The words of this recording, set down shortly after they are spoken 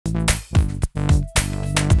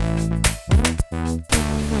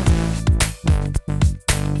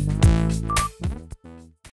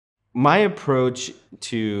My approach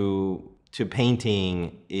to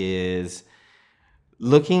painting is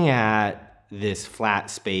looking at this flat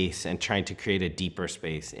space and trying to create a deeper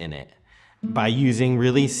space in it by using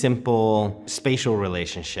really simple spatial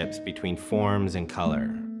relationships between forms and color.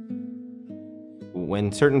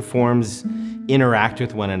 When certain forms interact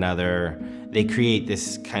with one another, they create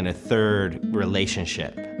this kind of third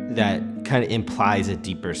relationship that kind of implies a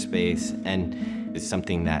deeper space and is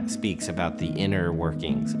something that speaks about the inner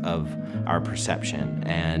workings of our perception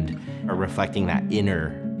and are reflecting that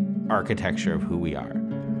inner architecture of who we are.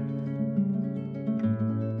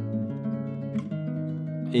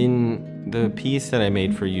 In the piece that I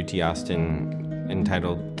made for UT Austin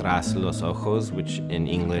entitled Tras los ojos, which in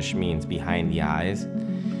English means behind the eyes,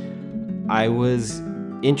 I was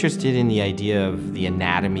interested in the idea of the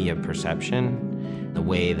anatomy of perception, the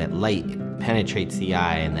way that light penetrates the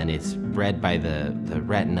eye and then it's read by the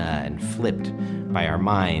retina and flipped by our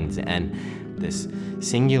minds, and this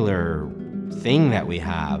singular thing that we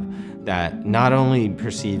have that not only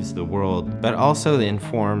perceives the world, but also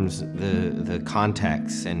informs the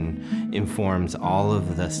context and informs all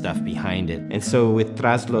of the stuff behind it. And so with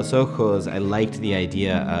Tras los ojos, I liked the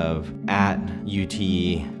idea of at UT,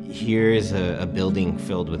 here's a building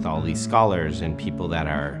filled with all these scholars and people that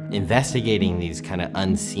are investigating these kind of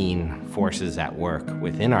unseen forces at work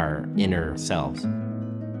within our inner selves.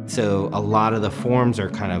 So a lot of the forms are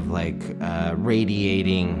kind of like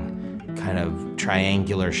radiating kind of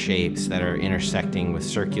triangular shapes that are intersecting with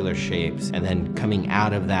circular shapes. And then coming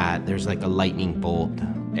out of that, there's like a lightning bolt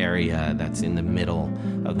area that's in the middle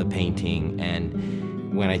of the painting.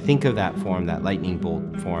 And when I think of that form, that lightning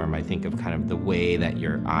bolt form, I think of kind of the way that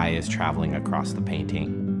your eye is traveling across the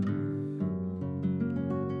painting.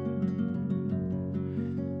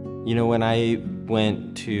 You know, when I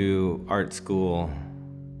went to art school,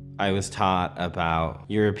 I was taught about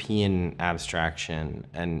European abstraction,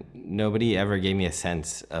 and nobody ever gave me a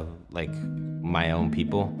sense of like my own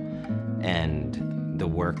people and the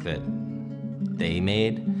work that they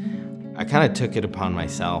made. I kind of took it upon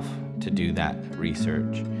myself to do that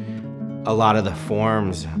research. A lot of the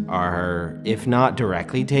forms are, if not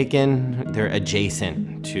directly taken, they're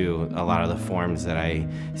adjacent to a lot of the forms that I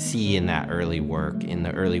see in that early work, in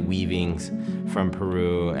the early weavings from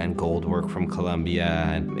Peru and gold work from Colombia,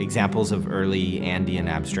 and examples of early Andean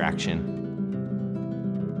abstraction.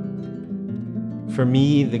 For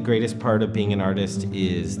me, the greatest part of being an artist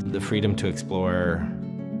is the freedom to explore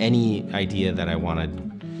any idea that I want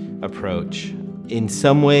to approach. In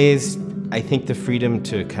some ways, I think the freedom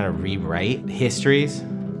to kind of rewrite histories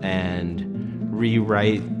and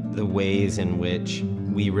rewrite the ways in which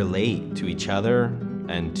we relate to each other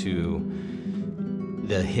and to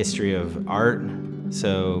the history of art.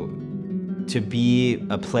 So to be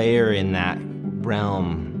a player in that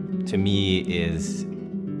realm, to me,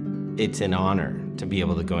 it's an honor to be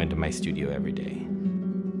able to go into my studio every day.